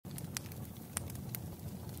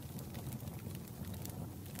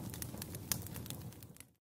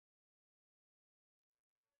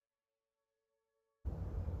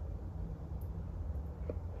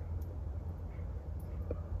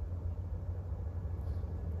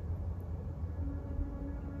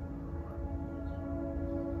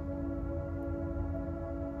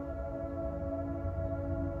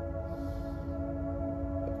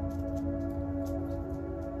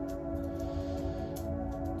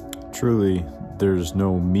Truly, there's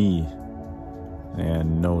no me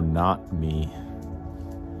and no not me.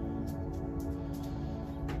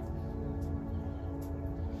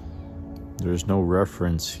 There's no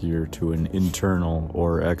reference here to an internal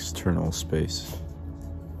or external space.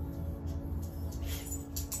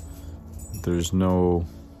 There's no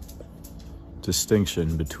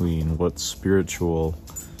distinction between what's spiritual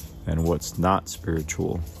and what's not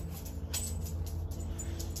spiritual.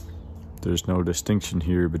 There's no distinction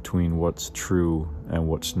here between what's true and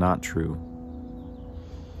what's not true.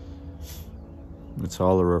 It's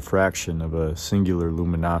all a refraction of a singular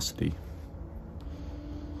luminosity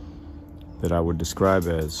that I would describe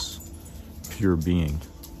as pure being.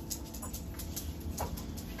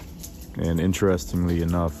 And interestingly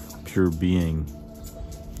enough, pure being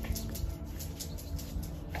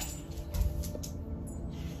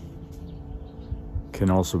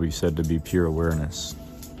can also be said to be pure awareness.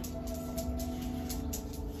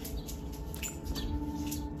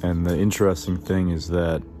 And the interesting thing is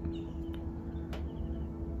that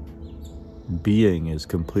being is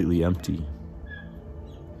completely empty,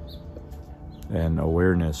 and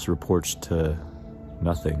awareness reports to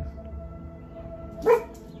nothing.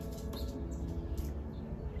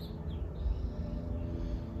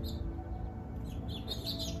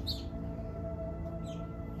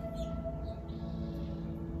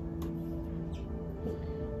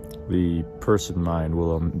 The person mind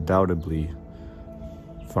will undoubtedly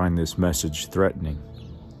find this message threatening.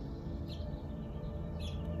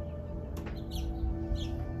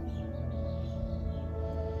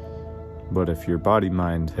 But if your body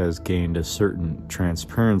mind has gained a certain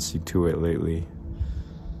transparency to it lately,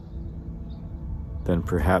 then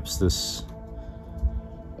perhaps this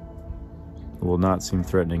will not seem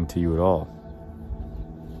threatening to you at all.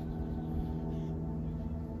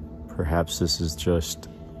 Perhaps this is just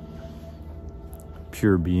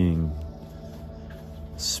pure being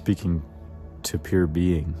speaking to pure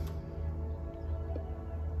being.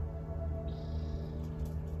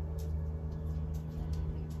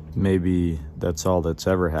 Maybe that's all that's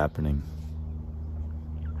ever happening.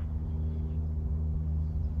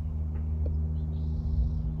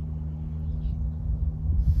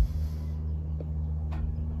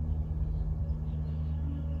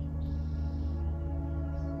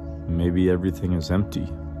 Maybe everything is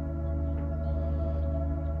empty,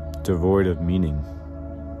 devoid of meaning,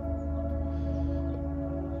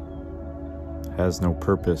 has no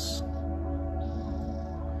purpose.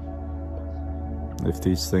 If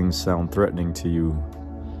these things sound threatening to you,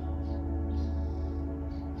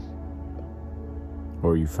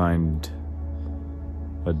 or you find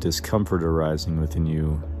a discomfort arising within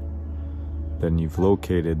you, then you've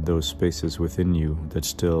located those spaces within you that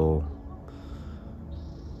still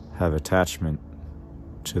have attachment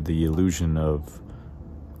to the illusion of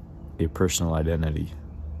a personal identity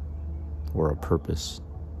or a purpose.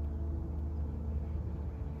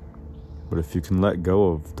 But if you can let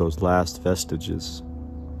go of those last vestiges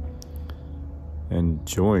and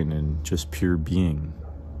join in just pure being,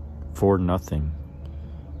 for nothing,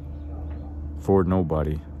 for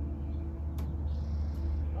nobody,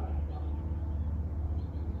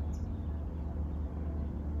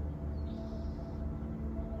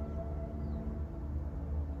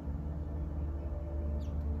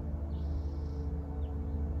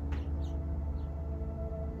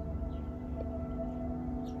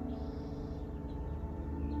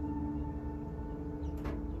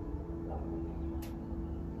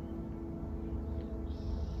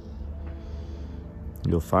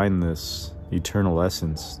 you'll find this eternal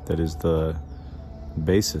essence that is the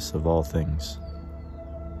basis of all things.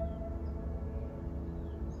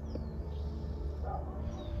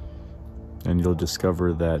 And you'll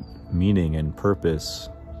discover that meaning and purpose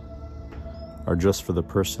are just for the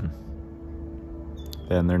person,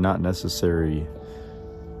 and they're not necessary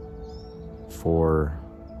for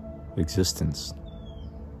existence.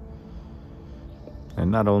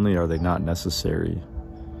 And not only are they not necessary,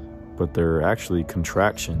 but they're actually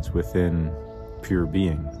contractions within pure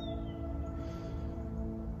being.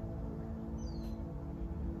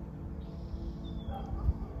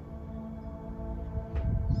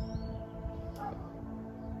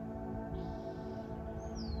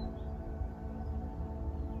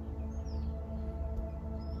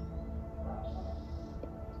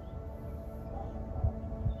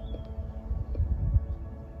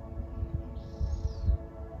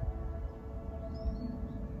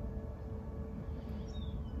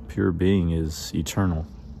 Pure being is eternal.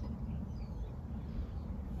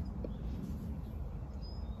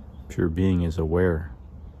 Pure being is aware.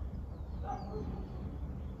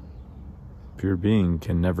 Pure being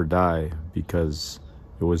can never die because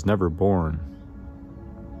It was never born.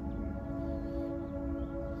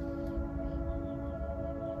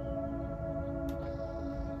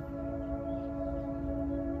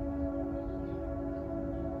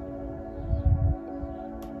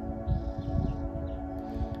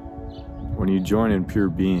 When you join in pure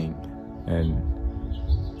being,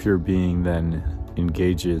 and pure being then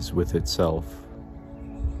engages with itself,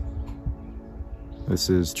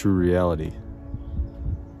 this is true reality.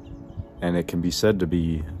 And it can be said to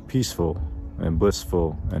be peaceful and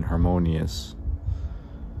blissful and harmonious.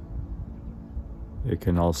 It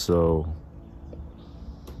can also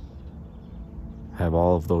have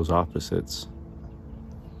all of those opposites.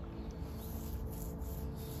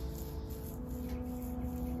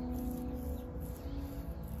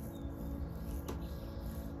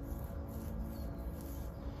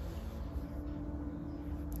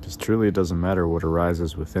 Because truly it doesn't matter what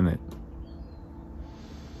arises within it.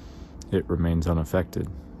 It remains unaffected.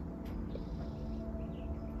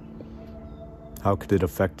 How could it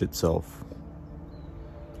affect itself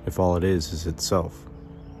if all it is itself?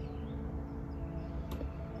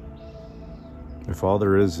 If all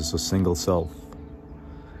there is a single self,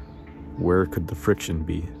 where could the friction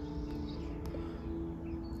be?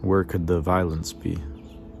 Where could the violence be?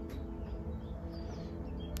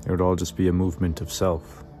 It would all just be a movement of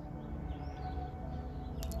self.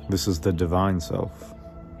 This is the divine self.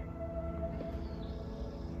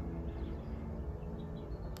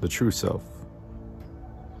 The true self.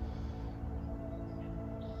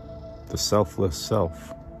 The selfless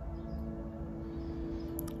self.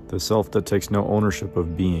 The self that takes no ownership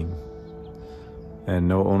of being and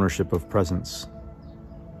no ownership of presence.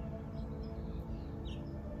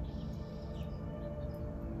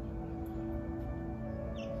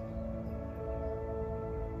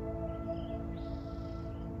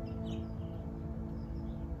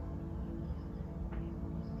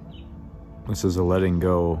 This is a letting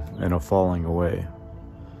go and a falling away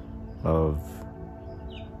of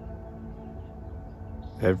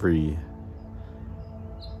every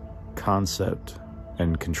concept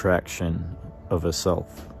and contraction of a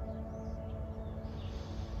self.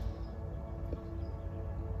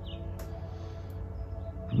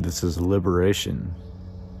 This is liberation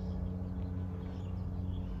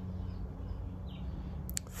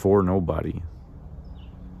for nobody.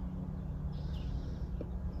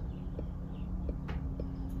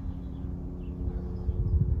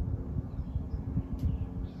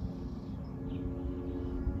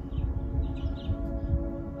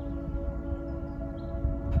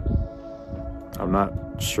 I'm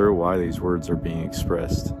not sure why these words are being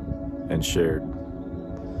expressed and shared.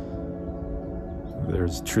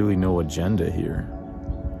 There's truly no agenda here.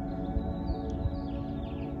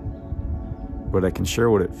 But I can share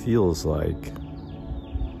what it feels like.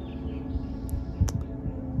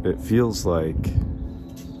 It feels like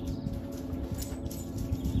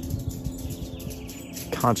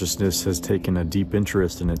consciousness has taken a deep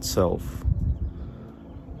interest in itself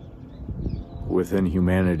within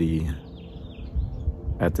humanity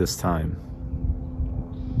at this time,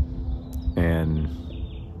 and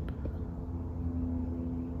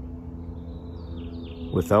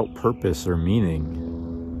without purpose or meaning,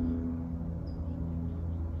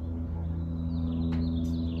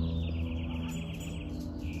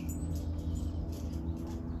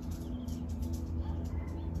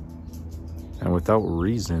 and without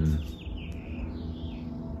reason,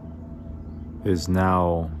 is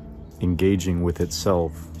now engaging with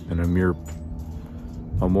itself in a more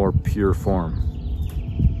pure form.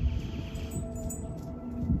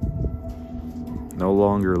 No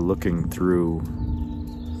longer looking through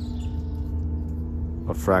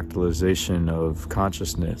a fractalization of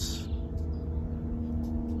consciousness.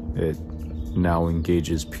 It now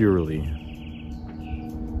engages purely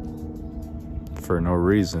for no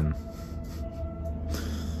reason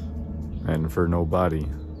and for nobody.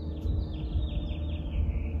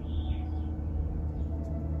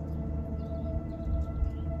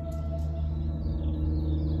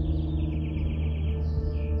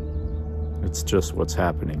 It's just what's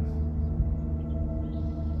happening.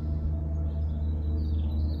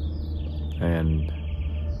 And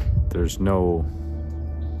there's no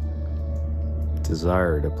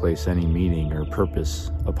desire to place any meaning or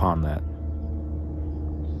purpose upon that.